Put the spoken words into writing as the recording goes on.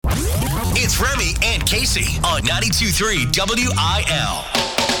Remy and Casey on 92.3 WIL.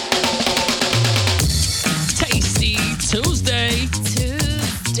 Tasty Tuesday.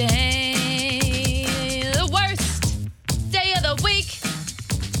 The worst day of the week.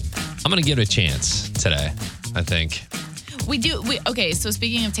 I'm going to give it a chance today, I think. Okay, so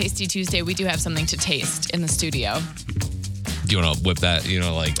speaking of Tasty Tuesday, we do have something to taste in the studio. Do you want to whip that,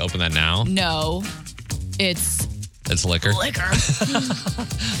 open that now? No, it's liquor? Liquor.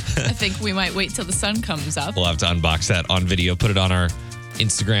 I think we might wait till the sun comes up. We'll have to unbox that on video, put it on our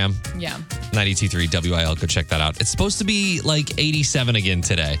Instagram. Yeah. 92.3 WIL. Go check that out. It's supposed to be like 87 again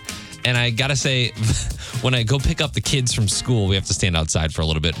today. And I got to say, when I go pick up the kids from school, we have to stand outside for a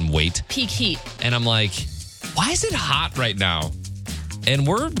little bit and wait. Peak heat. And I'm like, why is it hot right now? And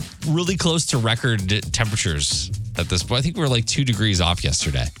we're really close to record temperatures at this point. I think we were like 2 degrees off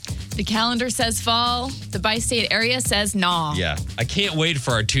yesterday. The calendar says fall. The bi-state area says nah. Yeah. I can't wait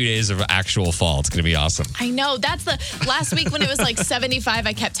for our 2 days of actual fall. It's going to be awesome. I know. That's the last week when it was like 75.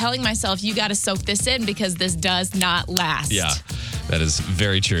 I kept telling myself, you got to soak this in because this does not last. Yeah, that is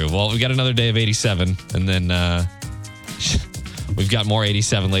very true. Well, we got another day of 87, and then we've got more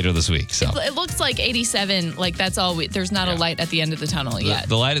 87 later this week. So it looks like 87. Like that's all. There's not a light at the end of the tunnel yet.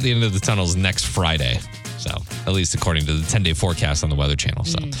 The light at the end of the tunnel is next Friday. So at least according to the 10-day forecast on the Weather Channel.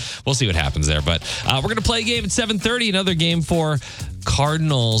 So we'll see what happens there. But we're going to play a game at 7:30. Another game for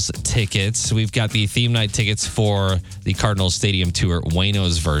Cardinals tickets. We've got the theme night tickets for the Cardinals Stadium Tour,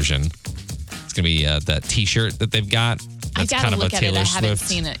 Wayno's version. It's going to be that T-shirt that they've got. That's kind of a Taylor Swift I haven't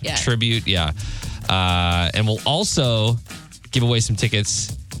seen it yet. Tribute. Yeah. And we'll also give away some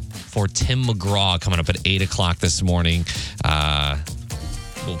tickets for Tim McGraw coming up at 8 o'clock this morning.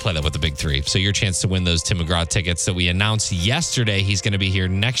 We'll play that with the big three. So your chance to win those Tim McGraw tickets that we announced yesterday. He's going to be here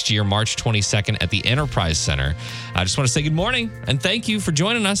next year, March 22nd at the Enterprise Center. I just want to say good morning and thank you for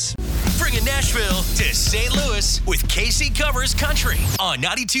joining us. Bringing Nashville to St. Louis with Casey Covers Country on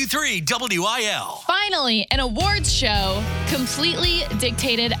 92.3 WIL. Finally, an awards show completely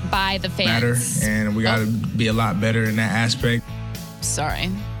dictated by the fans. And we got to be a lot better in that aspect. Sorry.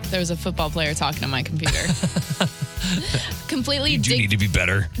 There was a football player talking to my computer. Completely You do need to be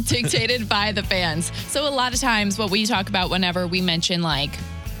better. dictated by the fans. So a lot of times what we talk about whenever we mention like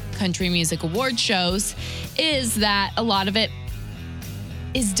country music award shows is that a lot of it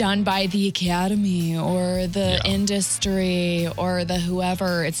is done by the Academy or the industry or the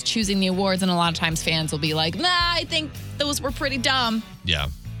whoever. It's choosing the awards, and a lot of times fans will be like, nah, I think those were pretty dumb. Yeah.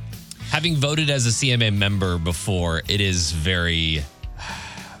 Having voted as a CMA member before, it is very...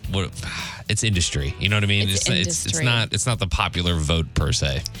 It's industry. You know what I mean? It's not the popular vote per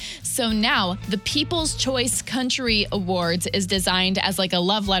se. So now the People's Choice Country Awards is designed as like a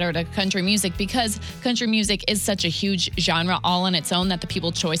love letter to country music because country music is such a huge genre all on its own that the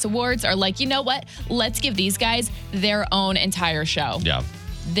People's Choice Awards are like, you know what? Let's give these guys their own entire show. Yeah.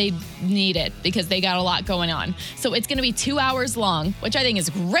 They need it because they got a lot going on. So it's going to be 2 hours long, which I think is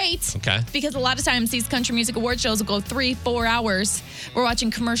great. Okay. Because a lot of times these country music award shows will go 3-4 hours. We're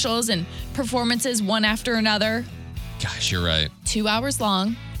watching commercials and performances one after another. Gosh, you're right. 2 hours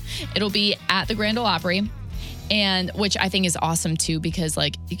long. It'll be at the Grand Ole Opry, and which I think is awesome too because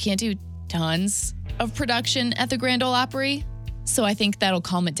like you can't do tons of production at the Grand Ole Opry. So I think that'll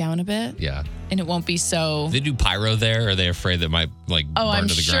calm it down a bit. Yeah. And it won't be so... They do pyro there, or are they afraid that might burn I'm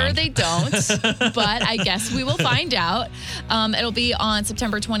to the sure ground? They don't, but I guess we will find out. It'll be on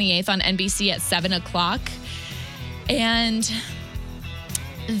September 28th on NBC at 7 o'clock. And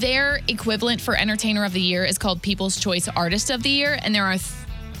their equivalent for Entertainer of the Year is called People's Choice Artist of the Year, and there are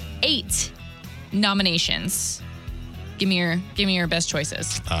 8 nominations. Give me your best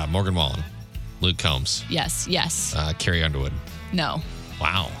choices. Morgan Wallen, Luke Combs. Yes. Carrie Underwood. No.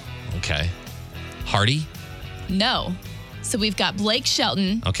 Wow. Okay. Hardy? No. So we've got Blake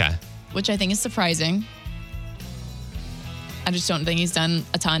Shelton. Okay. Which I think is surprising. I just don't think he's done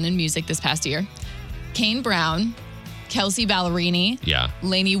a ton in music this past year. Kane Brown, Kelsey Ballerini. Yeah.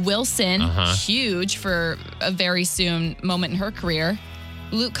 Lainey Wilson, Uh-huh. huge for a very soon moment in her career.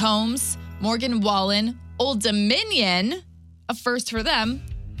 Luke Combs, Morgan Wallen, Old Dominion, a first for them,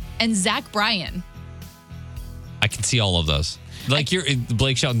 and Zach Bryan. I can see all of those. Like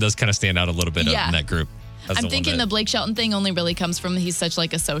Blake Shelton does kind of stand out a little bit in that group. I'm thinking the Blake Shelton thing only really comes from he's such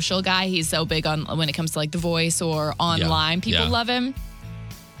like a social guy. He's so big on when it comes to like The Voice or online. People love him.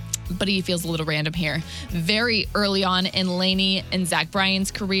 But he feels a little random here. Very early on in Lainey and Zach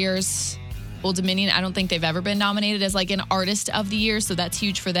Bryan's careers. Old Dominion, I don't think they've ever been nominated as like an artist of the year, so that's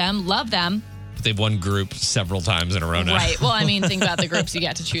huge for them. Love them. They've won group several times in a row now. Right. Well, I mean, think about the groups you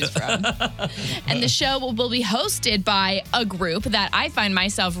get to choose from. And the show will be hosted by a group that I find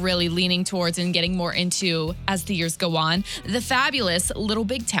myself really leaning towards and getting more into as the years go on, the fabulous Little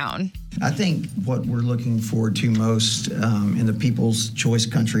Big Town. I think what we're looking forward to most in the People's Choice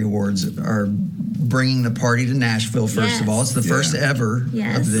Country Awards are bringing the party to Nashville, first of all. It's the first ever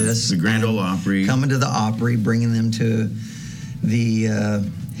of this. The Grand Ole Opry. Coming to the Opry, bringing them to the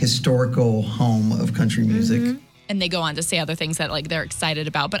historical home of country music. Mm-hmm. And they go on to say other things that like they're excited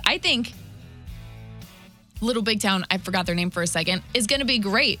about. But I think Little Big Town, I forgot their name for a second, is going to be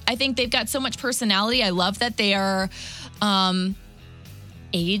great. I think they've got so much personality. I love that they are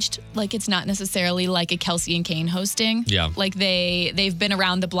aged. Like it's not necessarily like a Kelsey and Kane hosting. Yeah. Like they've been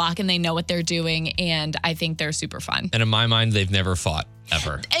around the block and they know what they're doing. And I think they're super fun. And in my mind, they've never fought,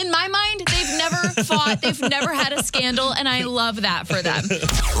 ever. In my mind, they've never fought. They've never had a scandal. And I love that for them.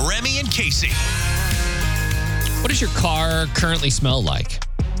 Remy and Casey. What does your car currently smell like?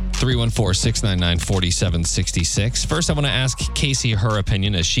 314-699-4766. First, I want to ask Casey her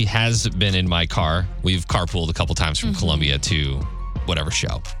opinion, as she has been in my car. We've carpooled a couple times from Columbia to whatever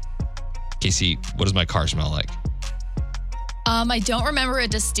show. Casey, what does my car smell like? I don't remember a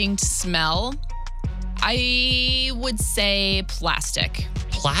distinct smell. I would say plastic.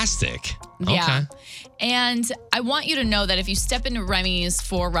 Plastic? Yeah. Okay. And I want you to know that if you step into Remy's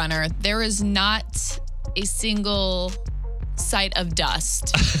 4Runner, there is not a single sight of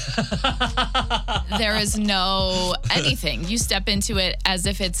dust. There is no anything. You step into it as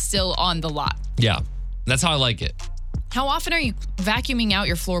if it's still on the lot. Yeah. That's how I like it. How often are you vacuuming out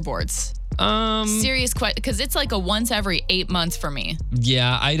your floorboards? Serious question, because it's like a once every 8 months for me.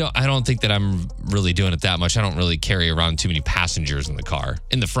 Yeah, I don't think that I'm really doing it that much. I don't really carry around too many passengers in the car,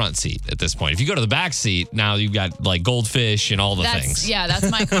 in the front seat at this point. If you go to the back seat, now you've got like goldfish and all the things. Yeah, that's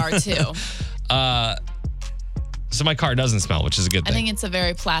my car too. So my car doesn't smell, which is a good thing. I think it's a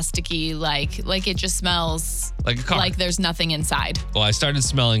very plasticky, like it just smells like a car. Like there's nothing inside. Well, I started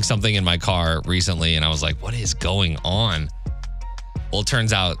smelling something in my car recently, and I was like, what is going on? Well, it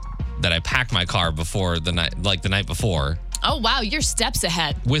turns out that I packed my car before the night before. Oh, wow. You're steps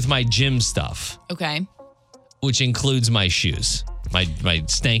ahead. With my gym stuff. Okay. Which includes my shoes. My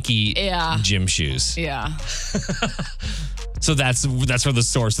stanky gym shoes. Yeah. So that's where the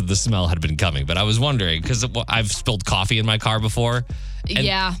source of the smell had been coming. But I was wondering, because I've spilled coffee in my car before.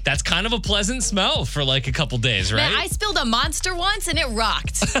 And that's kind of a pleasant smell for like a couple days, right? Man, I spilled a Monster once and it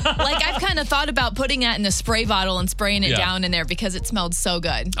rocked. Like I've kind of thought about putting that in a spray bottle and spraying it down in there because it smelled so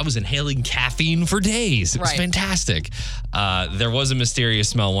good. I was inhaling caffeine for days. It was fantastic. There was a mysterious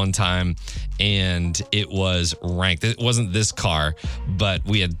smell one time, and it was rank. It wasn't this car, but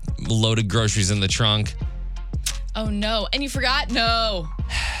we had loaded groceries in the trunk. Oh, no. And you forgot? No.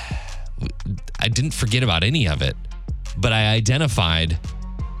 I didn't forget about any of it, but I identified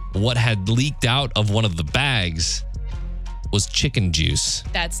what had leaked out of one of the bags was chicken juice.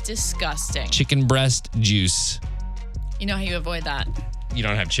 That's disgusting. Chicken breast juice. You know how you avoid that? You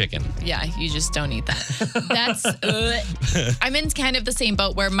don't have chicken. Yeah, you just don't eat that. That's, I'm in kind of the same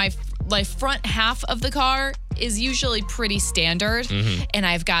boat where my front half of the car is usually pretty standard. And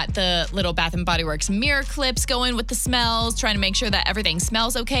I've got the little Bath & Body Works mirror clips going with the smells, trying to make sure that everything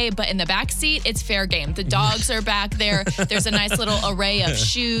smells okay. But in the back seat, it's fair game. The dogs are back there. There's a nice little array of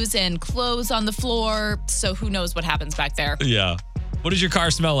shoes and clothes on the floor. So who knows what happens back there. Yeah. What does your car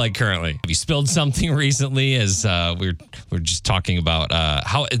smell like currently? Have you spilled something recently? As we're just talking about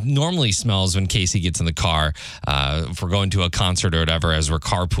how it normally smells when Casey gets in the car, if we're going to a concert or whatever, as we're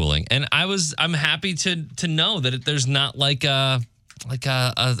carpooling. And I'm happy to know that there's not like a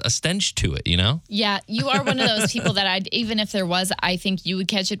stench to it, you know? Yeah, you are one of those people that even if there was, I think you would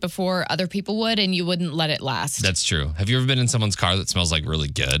catch it before other people would, and you wouldn't let it last. That's true. Have you ever been in someone's car that smells like really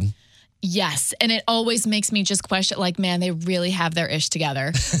good? Yes, and it always makes me just question, like, man, they really have their ish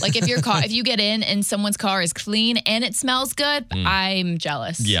together. Like, if you get in and someone's car is clean and it smells good, I'm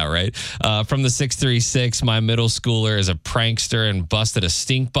jealous. Yeah, right. From the 636, my middle schooler is a prankster and busted a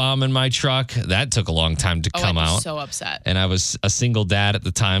stink bomb in my truck. That took a long time to come I'd be out. so upset. And I was a single dad at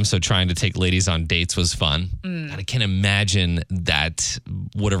the time, so trying to take ladies on dates was fun. And I can imagine that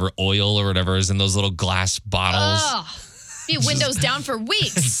whatever oil or whatever is in those little glass bottles. Ugh. Be windows down for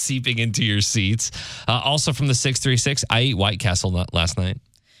weeks. Seeping into your seats. Also from the 636, I ate White Castle last night.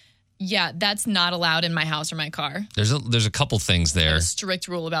 Yeah, that's not allowed in my house or my car. There's a couple things there. A strict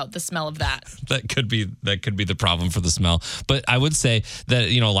rule about the smell of that. That could be the problem for the smell. But I would say that,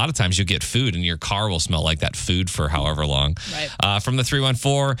 a lot of times you get food and your car will smell like that food for however long. Right. From the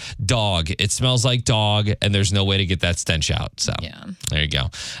 314, dog. It smells like dog and there's no way to get that stench out. So there you go.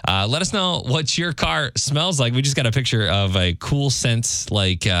 Let us know what your car smells like. We just got a picture of a cool scent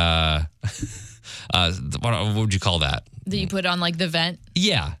like, what would you call that? That you put on like the vent?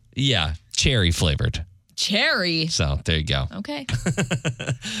 Yeah. Cherry flavored. Cherry. So there you go. Okay.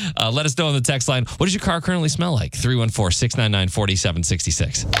 Let us know on the text line. What does your car currently smell like?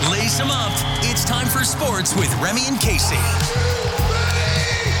 314-699-4766. Lace them up. It's time for sports with Remy and Casey.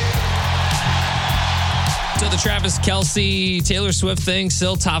 So the Travis Kelce, Taylor Swift thing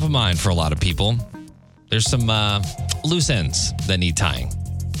still top of mind for a lot of people. There's some loose ends that need tying.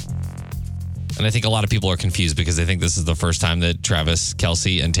 And I think a lot of people are confused because they think this is the first time that Travis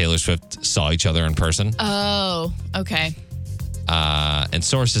Kelce and Taylor Swift saw each other in person. Oh, okay. And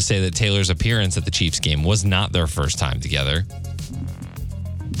sources say that Taylor's appearance at the Chiefs game was not their first time together.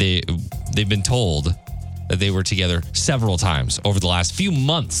 They've been told that they were together several times over the last few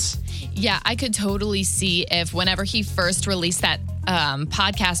months. Yeah, I could totally see if whenever he first released that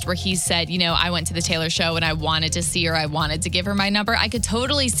podcast where he said, I went to the Taylor show and I wanted to see her, I wanted to give her my number. I could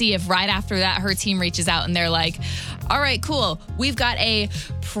totally see if right after that her team reaches out and they're like, all right, cool. We've got a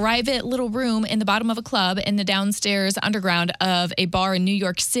private little room in the bottom of a club in the downstairs underground of a bar in New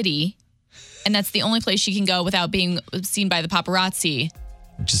York City. And that's the only place she can go without being seen by the paparazzi.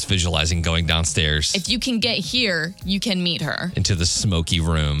 Just visualizing going downstairs. If you can get here, you can meet her. Into the smoky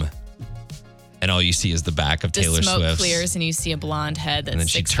room. And all you see is the back of Taylor Swift. The smoke clears and you see a blonde head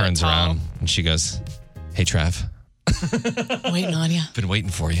that's 6 foot tall. And then she turns around and she goes, hey, Trav. Waiting on you. Been waiting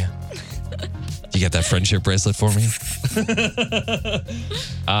for you. You got that friendship bracelet for me?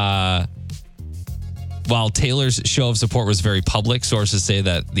 While Taylor's show of support was very public, sources say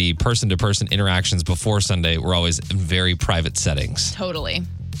that the person-to-person interactions before Sunday were always in very private settings. Totally.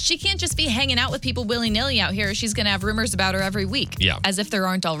 She can't just be hanging out with people willy-nilly out here. She's going to have rumors about her every week. Yeah. As if there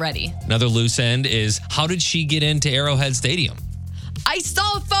aren't already. Another loose end is, how did she get into Arrowhead Stadium? I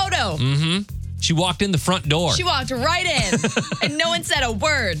saw a photo. Mm-hmm. She walked in the front door. She walked right in, and no one said a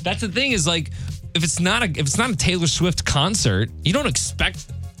word. That's the thing is, like, if it's not a Taylor Swift concert, you don't expect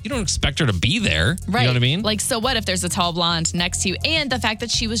her to be there. Right. You know what I mean? Like, so what if there's a tall blonde next to you? And the fact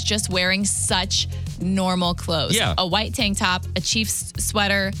that she was just wearing such normal clothes. Yeah. A white tank top, a Chiefs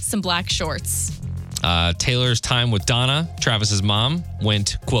sweater, some black shorts. Taylor's time with Donna, Travis's mom,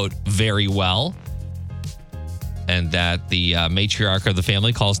 went, quote, very well. And that the matriarch of the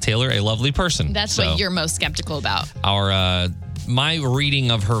family calls Taylor a lovely person. That's what you're most skeptical about. My reading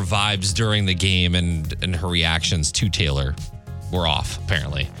of her vibes during the game and her reactions to Taylor were off,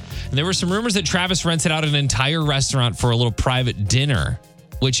 apparently. And there were some rumors that Travis rented out an entire restaurant for a little private dinner,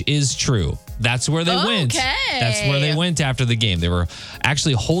 which is true. That's where they went. That's where they went after the game. They were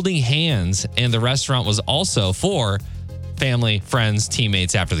actually holding hands, and the restaurant was also for family, friends,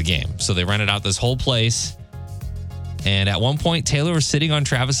 teammates after the game. So they rented out this whole place. And at one point, Taylor was sitting on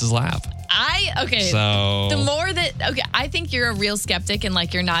Travis's lap. So the more that, I think you're a real skeptic and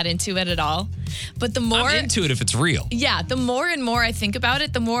like you're not into it at all. But the more I'm into it if it's real. Yeah, the more and more I think about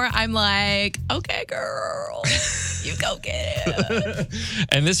it, the more I'm like, okay, girl, you go get it.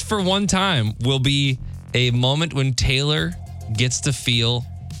 And this, for one time, will be a moment when Taylor gets to feel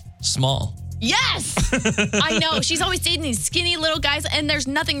small. Yes! I know. She's always dating these skinny little guys, and there's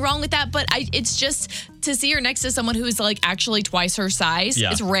nothing wrong with that, but it's just to see her next to someone who's like actually twice her size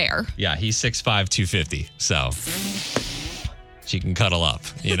is rare. Yeah, he's 6'5", 250, so she can cuddle up,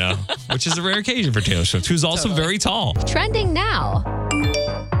 which is a rare occasion for Taylor Swift, who's also very tall. Trending now.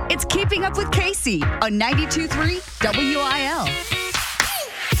 It's Keeping Up with Casey on 92.3 WIL.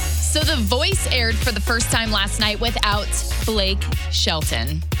 So The Voice aired for the first time last night without Blake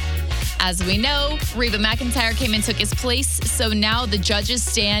Shelton. As we know, Reba McEntire came and took his place, so now the judges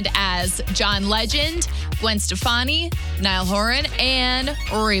stand as John Legend, Gwen Stefani, Niall Horan, and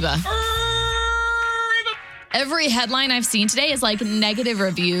Reba. Every headline I've seen today is like negative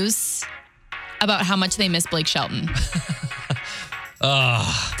reviews about how much they miss Blake Shelton.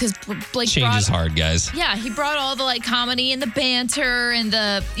 Because Blake change is hard, guys. Yeah, he brought all the like comedy and the banter and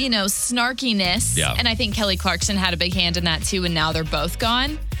the, snarkiness. Yeah. And I think Kelly Clarkson had a big hand in that too, and now they're both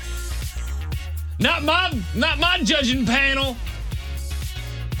gone. Not my judging panel.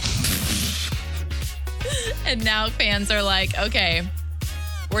 And now fans are like, okay,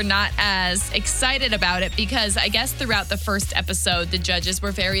 we're not as excited about it because I guess throughout the first episode, the judges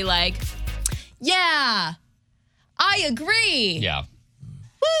were very like, yeah, I agree. Yeah.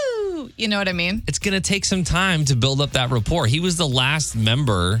 Woo! woo. You know what I mean? It's going to take some time to build up that rapport. He was the last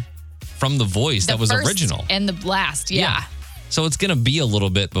member from The Voice that was first original. And the last, yeah. So it's going to be a little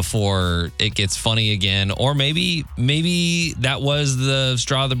bit before it gets funny again. Or maybe that was the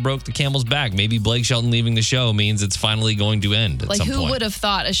straw that broke the camel's back. Maybe Blake Shelton leaving the show means it's finally going to end at some point. Who would have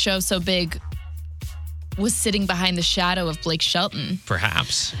thought a show so big was sitting behind the shadow of Blake Shelton?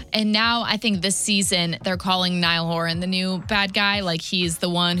 Perhaps. And now I think this season they're calling Niall Horan the new bad guy. Like he's the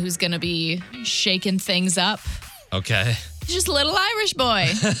one who's going to be shaking things up. Okay. He's just a little Irish boy.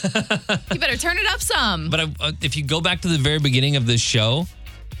 You better turn it up some. But if you go back to the very beginning of this show,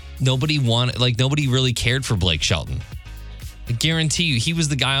 nobody really cared for Blake Shelton. I guarantee you, he was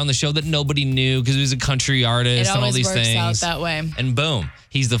the guy on the show that nobody knew because he was a country artist and all these things. It always works out that way. And boom,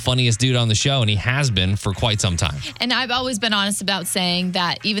 he's the funniest dude on the show, and he has been for quite some time. And I've always been honest about saying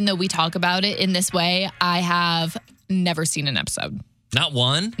that even though we talk about it in this way, I have never seen an episode. Not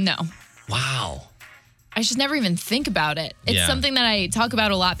one? No. Wow. I just never even think about it. It's something that I talk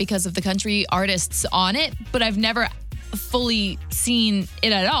about a lot because of the country artists on it, but I've never fully seen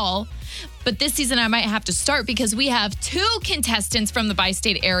it at all. But this season I might have to start because we have 2 contestants from the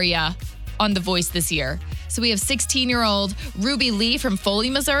bi-state area on The Voice this year. So we have 16-year-old Ruby Lee from Foley,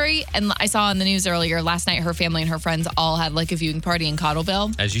 Missouri. And I saw on the news earlier, last night her family and her friends all had like a viewing party in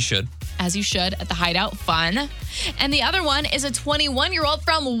Cottleville. As you should. As you should, at the Hideout. Fun. And the other one is a 21-year-old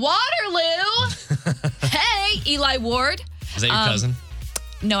from Waterloo. Hey, Eli Ward. Is that your cousin?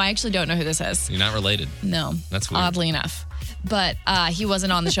 No, I actually don't know who this is. You're not related. No. That's weird. Oddly enough. But he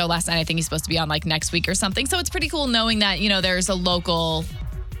wasn't on the show last night. I think he's supposed to be on like next week or something. So it's pretty cool knowing that, there's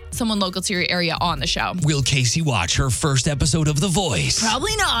someone local to your area on the show. Will Casey watch her first episode of The Voice?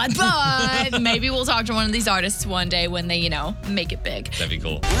 Probably not, but maybe we'll talk to one of these artists one day when they, make it big. That'd be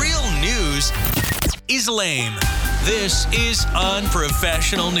cool. Real news is lame. This is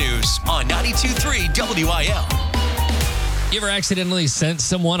unprofessional news on 92.3 WIL. You ever accidentally sent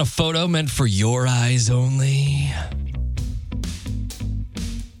someone a photo meant for your eyes only?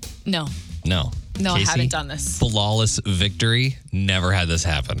 No. No. No, Casey, I haven't done this. Flawless victory. Never had this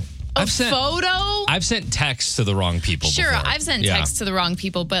happen. Photo? I've sent texts to the wrong people. Sure, before. I've sent texts to the wrong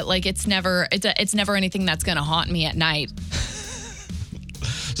people, but like it's never anything that's gonna haunt me at night.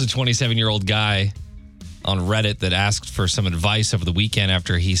 There's a 27-year-old guy on Reddit that asked for some advice over the weekend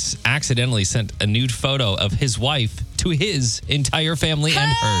after he accidentally sent a nude photo of his wife to his entire family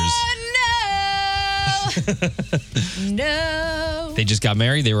and hers. No. They just got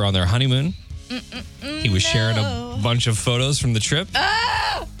married. They were on their honeymoon. He was sharing a bunch of photos from the trip,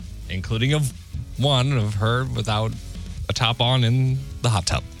 including one of her without a top on in the hot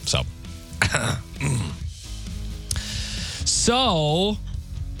tub. So,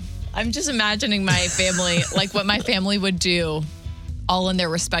 I'm just imagining my family, like what my family would do all in their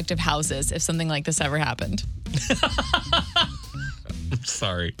respective houses if something like this ever happened. I'm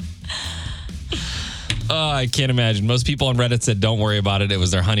sorry. I can't imagine. Most people on Reddit said don't worry about it. It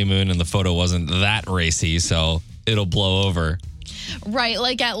was their honeymoon and the photo wasn't that racy, so it'll blow over. Right,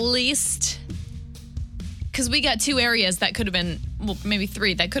 like at least, because we got 2 areas that could have been, well, maybe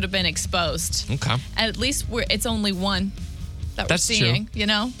 3 that could have been exposed. Okay. At least it's only one that That's we're seeing,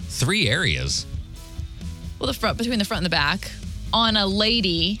 true. 3 areas. Well, between the front and the back. On a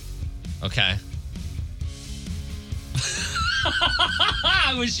lady. Okay.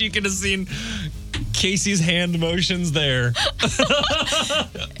 I wish you could have seen Casey's hand motions there.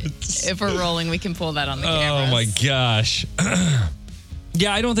 If we're rolling, we can pull that on the cameras. Oh my gosh.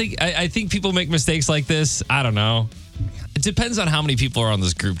 Yeah, I think people make mistakes like this. I don't know. It depends on how many people are on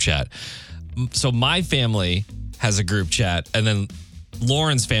this group chat. So my family has a group chat, and then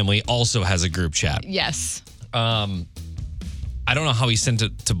Lauren's family also has a group chat. Yes. I don't know how he sent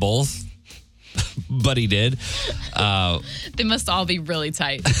it to both, but he did. They must all be really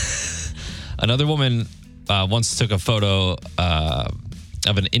tight. Another woman once took a photo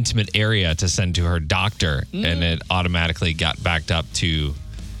of an intimate area to send to her doctor, and it automatically got backed up to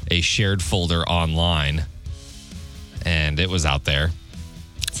a shared folder online, and it was out there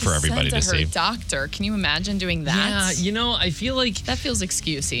for everybody to see. Her doctor, can you imagine doing that? Yeah, I feel like that feels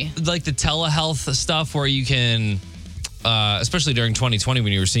excusey. Like the telehealth stuff where you can, especially during 2020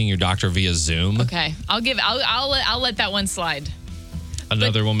 when you were seeing your doctor via Zoom. Okay, I'll let that one slide.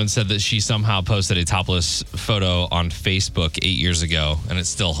 Another woman said that she somehow posted a topless photo on Facebook 8 years ago, and it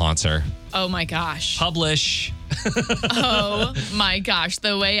still haunts her. Oh my gosh. Publish. Oh my gosh.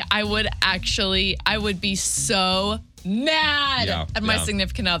 The way I would be so mad Yeah, at my yeah.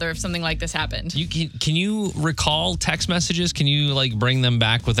 significant other if something like this happened. Can you recall text messages? Can you like bring them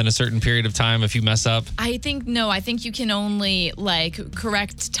back within a certain period of time if you mess up? I think you can only like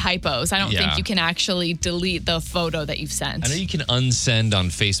correct typos. I don't Yeah. think you can actually delete the photo that you've sent. I know you can unsend on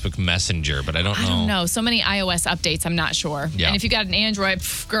Facebook Messenger, but I don't know. I don't know. So many iOS updates, I'm not sure. Yeah. And if you got an Android,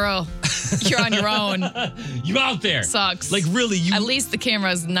 girl, you're on your own. You out there. Sucks. Like really, you At least the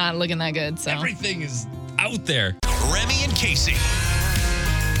camera's not looking that good. So everything is out there. Remy and Casey.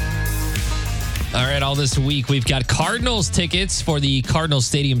 All right, all this week, we've got Cardinals tickets for the Cardinals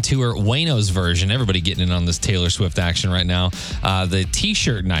Stadium Tour Wayno's version. Everybody getting in on this Taylor Swift action right now. The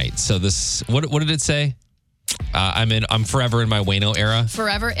T-shirt night. So this, what did it say? I'm forever in my Wayno era.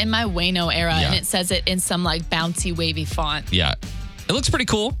 forever in my Wayno era. Yeah. And it says it in some like bouncy, wavy font. Yeah. It looks pretty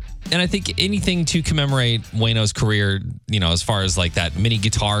cool. And I think anything to commemorate Wayno's career, as far as like that mini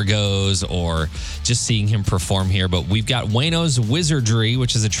guitar goes or just seeing him perform here. But we've got Wayno's Wizardry,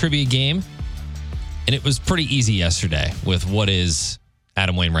 which is a trivia game. And it was pretty easy yesterday with what is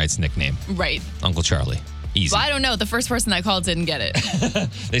Adam Wainwright's nickname, Right. Uncle Charlie. Easy. Well, I don't know. The first person I called didn't get it.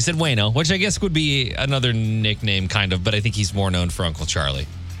 They said Wayno, which I guess would be another nickname kind of, but I think he's more known for Uncle Charlie.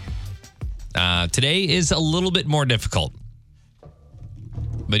 Today is a little bit more difficult.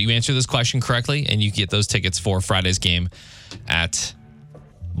 But you answer this question correctly, and you get those tickets for Friday's game at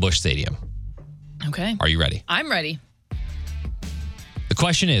Busch Stadium. Okay. Are you ready? I'm ready. The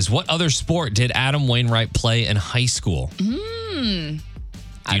question is, what other sport did Adam Wainwright play in high school? Do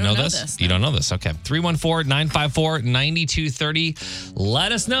you know this? You don't know this? Okay. 314-954-9230.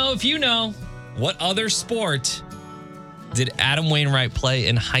 Let us know if you know what other sport did Adam Wainwright play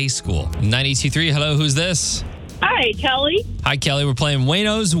in high school. 92.3, hello, who's this? Hi, Kelly. Hi, Kelly. We're playing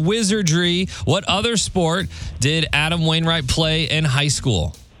Wayno's Wizardry. What other sport did Adam Wainwright play in high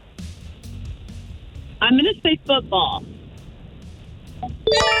school? I'm going to say football.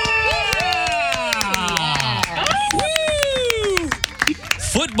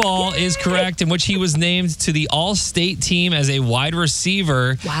 Football is correct, in which he was named to the All-State team as a wide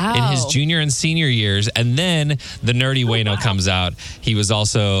receiver in his junior and senior years. And then the nerdy Wayno comes out. He was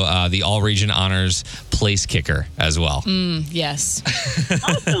also the All-Region Honors place kicker as well. Yes.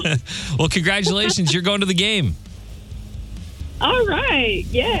 Awesome. Well, congratulations. You're going to the game. All right.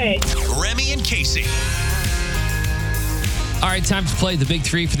 Yay. Remy and Casey. All right, time to play the big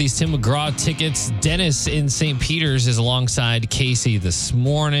three for these Tim McGraw tickets. Dennis in St. Peters is alongside Casey this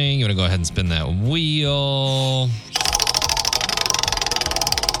morning. You want to go ahead and spin that wheel.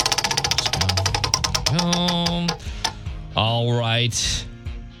 All right.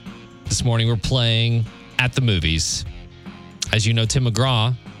 This morning we're playing at the movies. As you know, Tim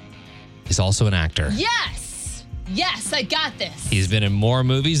McGraw is also an actor. Yes. Yes, I got this. He's been in more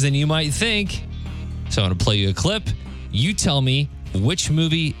movies than you might think. So I'm going to play you a clip. You tell me which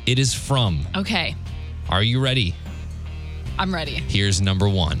movie it is from. Okay. Are you ready? I'm ready. Here's number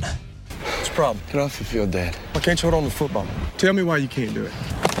one. What's the problem? Get off the field, Dad. Why can't you hold on to football? Tell me why you can't do it.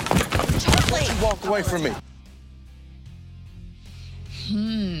 Walk away from me.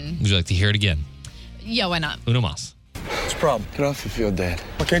 Would you like to hear it again? Yeah, why not? Uno más. What's the problem? Get off the field, Dad.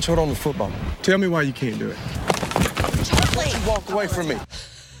 Why can't you hold on to football? Tell me why you can't do it. Walk away from me.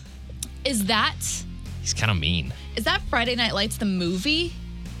 Is that He's kind of mean. Friday Night Lights the movie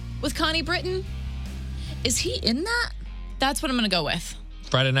with Connie Britton? Is he in that? That's what I'm going to go with.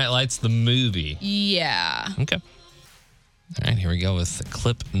 Friday Night Lights, the movie. Yeah. Okay. All right, here we go with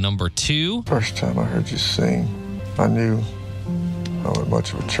clip number two. First time I heard you sing, I knew I wasn't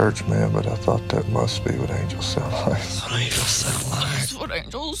much of a church man, but I thought that must be what angels sound like. That's what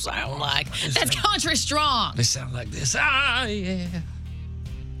angels sound like. That's country strong. They sound like this. Ah, yeah.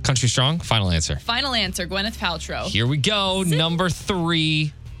 Country Strong, final answer. Final answer, Gwyneth Paltrow. Here we go, number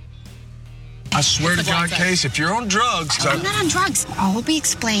three. I swear to God, Case, if you're on drugs, I'm not on drugs. All will be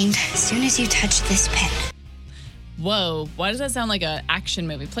explained as soon as you touch this pen. Whoa, why does that sound like an action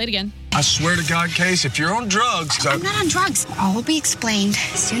movie? Play it again. I swear to God, Case, if you're on drugs, I'm not on drugs. All will be explained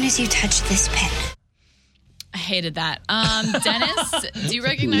as soon as you touch this pen. I hated that. Dennis, do you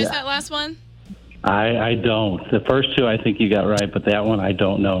recognize that last one? I don't. The first two I think you got right, but that one I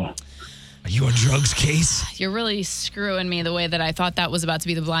don't know. Are you on drugs, Case? You're really screwing me the way that I thought that was about to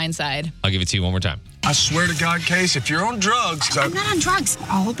be The Blind Side. I'll give it to you one more time. I swear to God, Case, if you're on drugs, I'm not on drugs.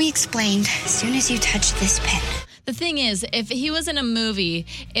 All will be explained as soon as you touch this pen. The thing is, if he was in a movie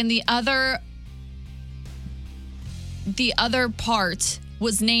and the other part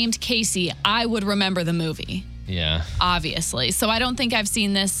was named Casey, I would remember the movie. Yeah. Obviously. So I don't think I've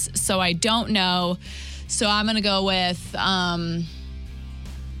seen this, so I don't know. So I'm going to go with, I'm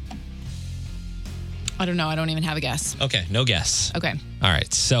I don't know. I don't even have a guess. Okay, no guess. Okay. All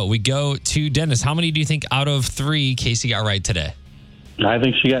right, so we go to Dennis. How many do you think out of 3 Casey got right today? I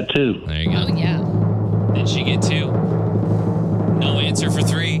think she got 2. There you go. Oh, yeah. Did she get 2? No answer for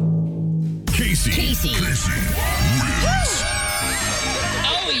 3? Casey.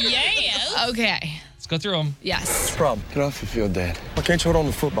 Oh, yeah. Okay. Let's go through them. Yes. What's the problem? Get off the field, Dad. Why can't you hold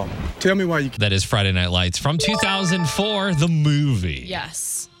on to football? Tell me why you That is Friday Night Lights from 2004, the movie.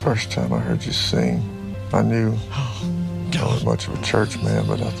 Yes. First time I heard you sing, I knew I wasn't much of a church man,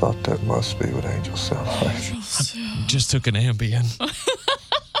 but I thought that must be what angels sound like. Just took an Ambien.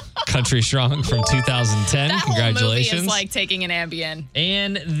 Country Strong from 2010. That Congratulations. whole movie is like taking an Ambien.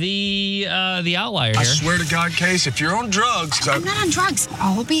 And the outlier here. I swear to God, Case, if you're on drugs... I'm not on drugs.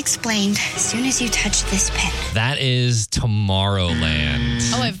 All will be explained as soon as you touch this pen. That is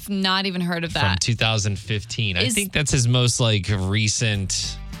Tomorrowland. Oh, I've not even heard of From that 2015. I think that's his most like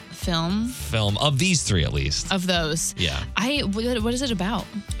recent film of these 3 at least. of those. Yeah. What is it about?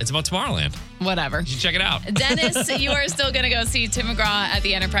 It's about Tomorrowland. Whatever. You should check it out. Dennis, you are still going to go see Tim McGraw at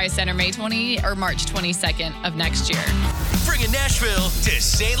the Enterprise Center March 22nd of next year. Bringing Nashville to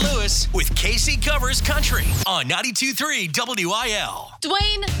St. Louis with Casey Covers Country on 92.3 WIL.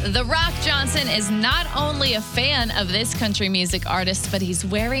 Dwayne "The Rock" Johnson is not only a fan of this country music artist, but he's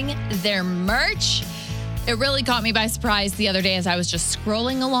wearing their merch. It really caught me by surprise the other day as I was just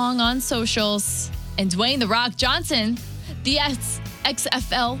scrolling along on socials. And Dwayne "The Rock" Johnson, the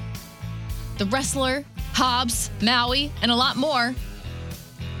XFL, the wrestler, Hobbs, Maui, and a lot more,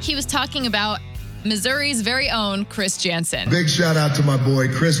 he was talking about Missouri's very own Chris Jansen. Big shout out to my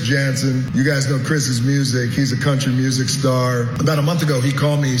boy, Chris Jansen. You guys know Chris's music. He's a country music star. About a month ago, he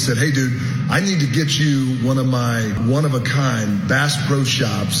called me. He said, hey, dude, I need to get you one of my one-of-a-kind Bass Pro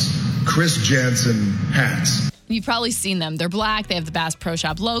Shops Chris Jansen hats. You've probably seen them. They're black. They have the Bass Pro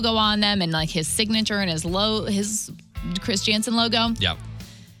Shop logo on them and like his signature and his Chris Jansen logo. Yep.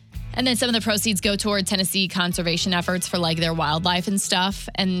 And then some of the proceeds go toward Tennessee conservation efforts for like their wildlife and stuff.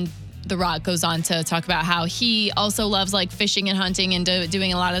 And The Rock goes on to talk about how he also loves like fishing and hunting and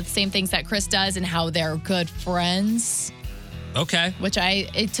doing a lot of the same things that Chris does and how they're good friends. Okay. Which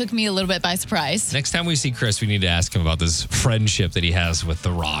it took me a little bit by surprise. Next time we see Chris, we need to ask him about this friendship that he has with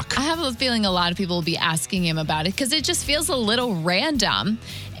The Rock. I have a feeling a lot of people will be asking him about it because it just feels a little random.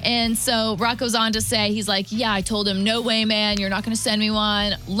 And so Rock goes on to say, he's like, yeah, I told him, no way, man, you're not going to send me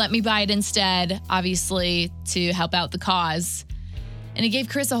one. Let me buy it instead, obviously, to help out the cause. And he gave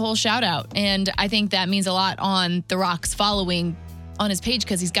Chris a whole shout out. And I think that means a lot on The Rock's following on his page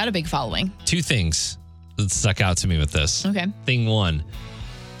because he's got a big following. 2 things that stuck out to me with this. Okay. Thing 1,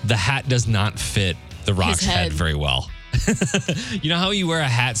 the hat does not fit The Rock's head. head very well. You know how you wear a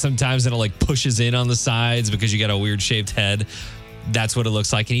hat sometimes and it like pushes in on the sides because you got a weird shaped head? That's what it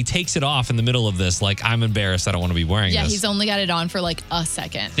looks like. And he takes it off in the middle of this like, I'm embarrassed. I don't want to be wearing Yeah, this. he's only got it on for like a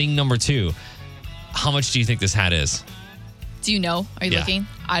second. Thing number 2, how much do you think this hat is? Do you know? Are you looking?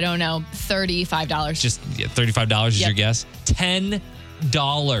 I don't know. $35. Just $35 is your guess? $10.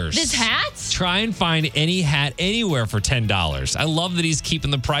 This hat? Try and find any hat anywhere for $10. I love that he's keeping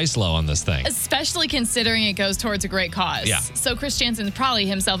the price low on this thing. Especially considering it goes towards a great cause. Yeah. So Chris Jansen probably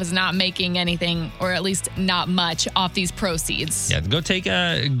himself is not making anything, or at least not much, off these proceeds. Yeah, go take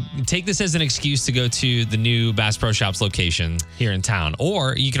this as an excuse to go to the new Bass Pro Shops location here in town.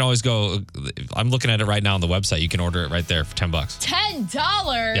 Or you can always go, I'm looking at it right now on the website. You can order it right there for $10.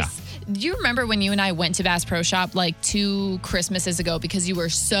 $10? Yeah. Do you remember when you and I went to Bass Pro Shop like 2 Christmases ago because you were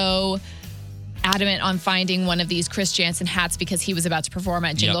so adamant on finding one of these Chris Jansen hats because he was about to perform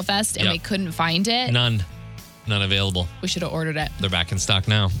at Jingle Fest and we couldn't find it? None available. We should have ordered it. They're back in stock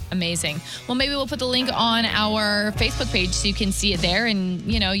now. Amazing. Well, maybe we'll put the link on our Facebook page so you can see it there. And,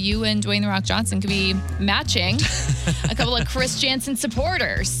 you know, you and Dwayne "The Rock" Johnson could be matching a couple of Chris Jansen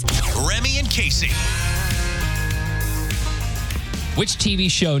supporters. Remy and Casey. Which TV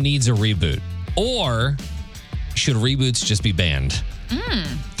show needs a reboot? Or should reboots just be banned?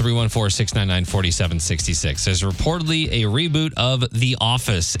 314-699-4766. There's reportedly a reboot of The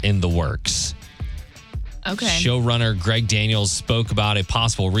Office in the works. Okay. Showrunner Greg Daniels spoke about a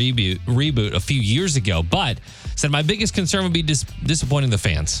possible reboot a few years ago, but said my biggest concern would be disappointing the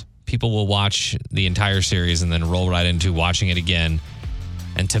fans. People will watch the entire series and then roll right into watching it again.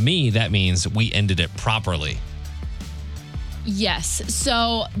 And to me, that means we ended it properly. Yes.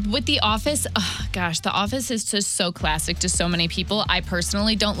 So with The Office, The Office is just so classic to so many people. I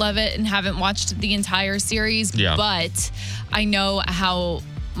personally don't love it and haven't watched the entire series, but I know how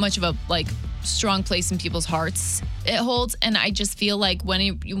much of a strong place in people's hearts it holds, and I just feel like when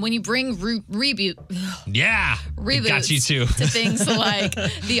you bring reboots got you too. to things like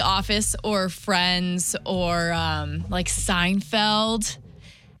The Office or Friends or like Seinfeld,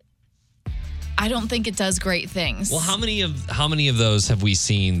 I don't think it does great things. Well, how many of those have we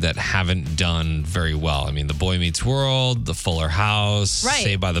seen that haven't done very well? I mean, The Boy Meets World, The Fuller House, Right.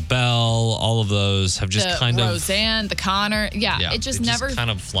 Saved by the Bell, all of those have just Roseanne, The Connor. Yeah, it just never kind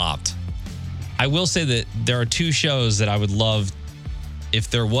of flopped. I will say that there are two shows that I would love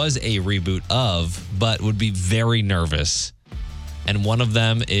if there was a reboot of, but would be very nervous. And one of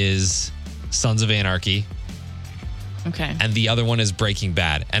them is Sons of Anarchy. Okay. And the other one is Breaking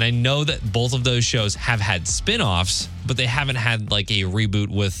Bad. And I know that both of those shows have had spin-offs, but they haven't had like a reboot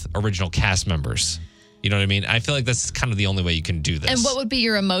with original cast members. You know what I mean? I feel like that's kind of the only way you can do this. And what would be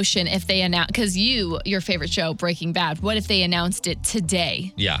your emotion if they announced, because your favorite show, Breaking Bad, what if they announced it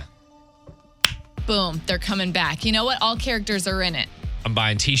today? Yeah. Boom, they're coming back. You know what? All characters are in it. I'm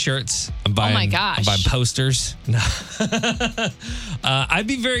buying T-shirts. I'm buying. Oh my gosh. I'm buying posters. No. I'd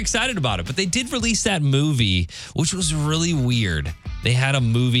be very excited about it. But they did release that movie, which was really weird. They had a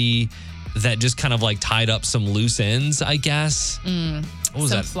movie that just kind of like tied up some loose ends, I guess. What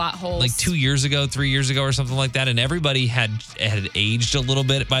was some that? plot holes. Like 2 years ago, 3 years ago, or something like that. And everybody had aged a little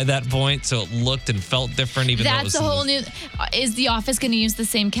bit by that point, so it looked and felt different. Even though it was That's a whole new. Is The Office going to use the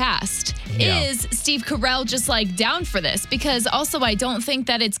same cast? Yeah. Is Steve Carell just like down for this? Because also, I don't think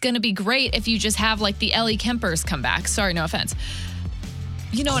that it's going to be great if you just have like the Ellie Kempers come back. Sorry, no offense.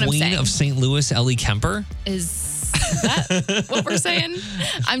 You know what I'm saying? Queen of St. Louis, Ellie Kemper. Is that what we're saying?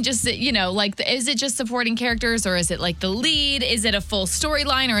 I'm just, like, is it just supporting characters, or is it like the lead? Is it a full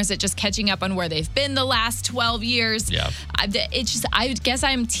storyline, or is it just catching up on where they've been the last 12 years? Yeah. I guess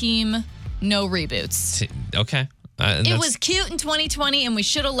I'm team no reboots. Okay. It was cute in 2020, and we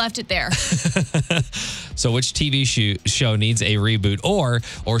should have left it there. So which TV show needs a reboot, or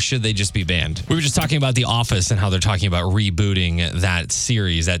should they just be banned? We were just talking about The Office and how they're talking about rebooting that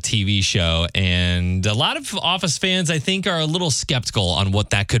series, that TV show. And a lot of Office fans, I think, are a little skeptical on what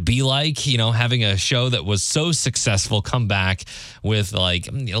that could be like. You know, having a show that was so successful come back with like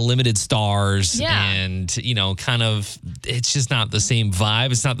limited stars and, kind of, it's just not the same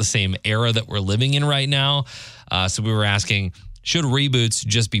vibe. It's not the same era that we're living in right now. So we were asking, should reboots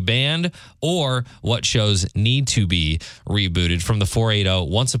just be banned, or what shows need to be rebooted? From the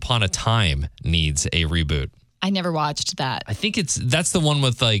 480, Once Upon a Time needs a reboot. I never watched that. I think that's the one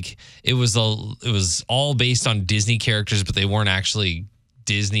with like it was all based on Disney characters, but they weren't actually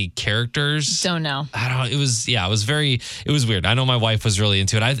Disney characters. Don't know. I don't know. It was weird. I know my wife was really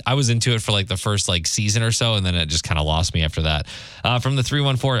into it. I was into it for like the first like season or so, and then it just kind of lost me after that. From the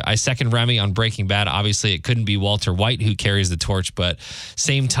 314, I second Remy on Breaking Bad. Obviously, it couldn't be Walter White who carries the torch, but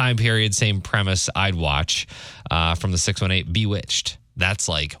same time period, same premise, I'd watch. From the 618, Bewitched. That's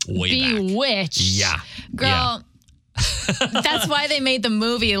like way back. Bewitched. Yeah. Girl. Yeah. That's why they made the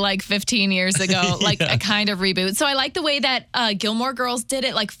movie like 15 years ago, like a kind of reboot. So I like the way that Gilmore Girls did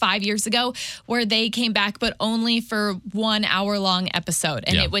it like 5 years ago, where they came back, but only for 1 hour long episode.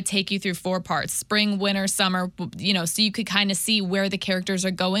 And it would take you through 4 parts, spring, winter, summer, so you could kind of see where the characters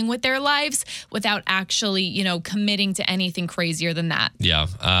are going with their lives without actually, committing to anything crazier than that. Yeah.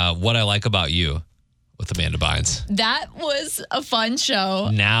 What I Like About You with Amanda Bynes. That was a fun show.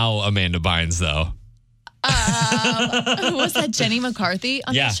 Now Amanda Bynes, though. Who was that? Jenny McCarthy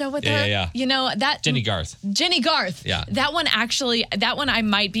on that show with her? Yeah. That Jenny Garth. Yeah. That one I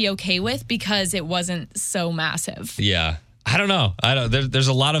might be okay with because it wasn't so massive. Yeah. I don't know. There's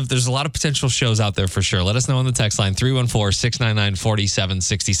a lot of potential shows out there for sure. Let us know on the text line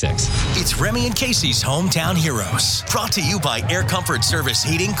 314-699-4766. It's Remy and Casey's Hometown Heroes. Brought to you by Air Comfort Service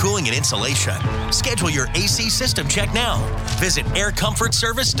Heating, Cooling, and Insulation. Schedule your AC system check now. Visit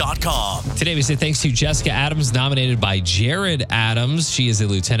aircomfortservice.com. Today we say thanks to Jessica Adams, nominated by Jared Adams. She is a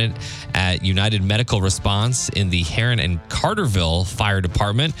lieutenant at United Medical Response in the Heron and Carterville Fire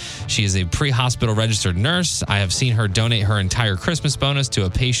Department. She is a pre-hospital registered nurse. I have seen her donate her entire Christmas bonus to a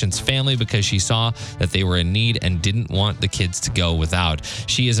patient's family because she saw that they were in need and didn't want the kids to go without.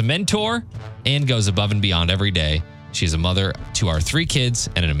 She is a mentor and goes above and beyond every day. She's a mother to our 3 kids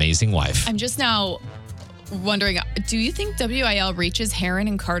and an amazing wife. I'm just now wondering, do you think WIL reaches Heron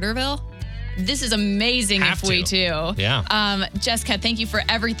and Carterville? This is amazing if we do. Yeah. Jessica, thank you for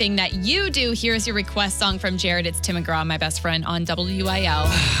everything that you do. Here's your request song from Jared. It's Tim McGraw, My Best Friend on WIL.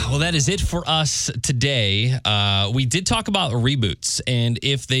 Well, that is it for us today. We did talk about reboots and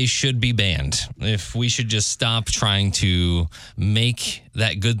if they should be banned, if we should just stop trying to make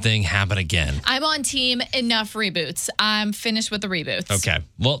that good thing happen again. I'm on team enough reboots. I'm finished with the reboots. Okay.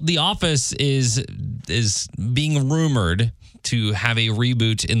 Well, The Office is being rumored to have a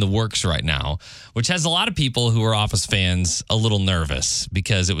reboot in the works right now, which has a lot of people who are Office fans a little nervous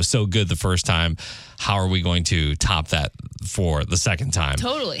because it was so good the first time. How are we going to top that for the second time?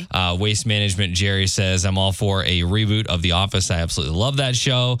 Totally. Waste Management Jerry says, I'm all for a reboot of The Office. I absolutely love that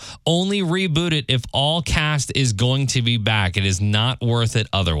show. Only reboot it if all cast is going to be back. It is not worth it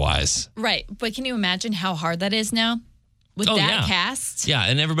otherwise. Right. But can you imagine how hard that is now? With that cast? Yeah,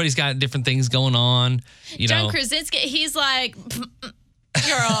 and everybody's got different things going on. John Krasinski, he's like,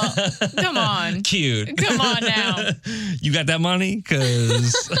 girl, come on. Cute. Come on now. You got that money?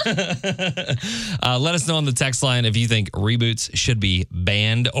 Because let us know on the text line if you think reboots should be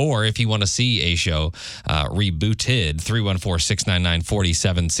banned or if you want to see a show rebooted.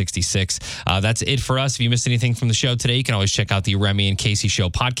 314-699-4766. That's it for us. If you missed anything from the show today, you can always check out the Remy and Casey Show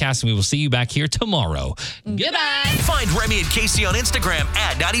podcast, and we will see you back here tomorrow. Goodbye. Find Remy and Casey on Instagram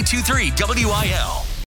at 92.3 WIL.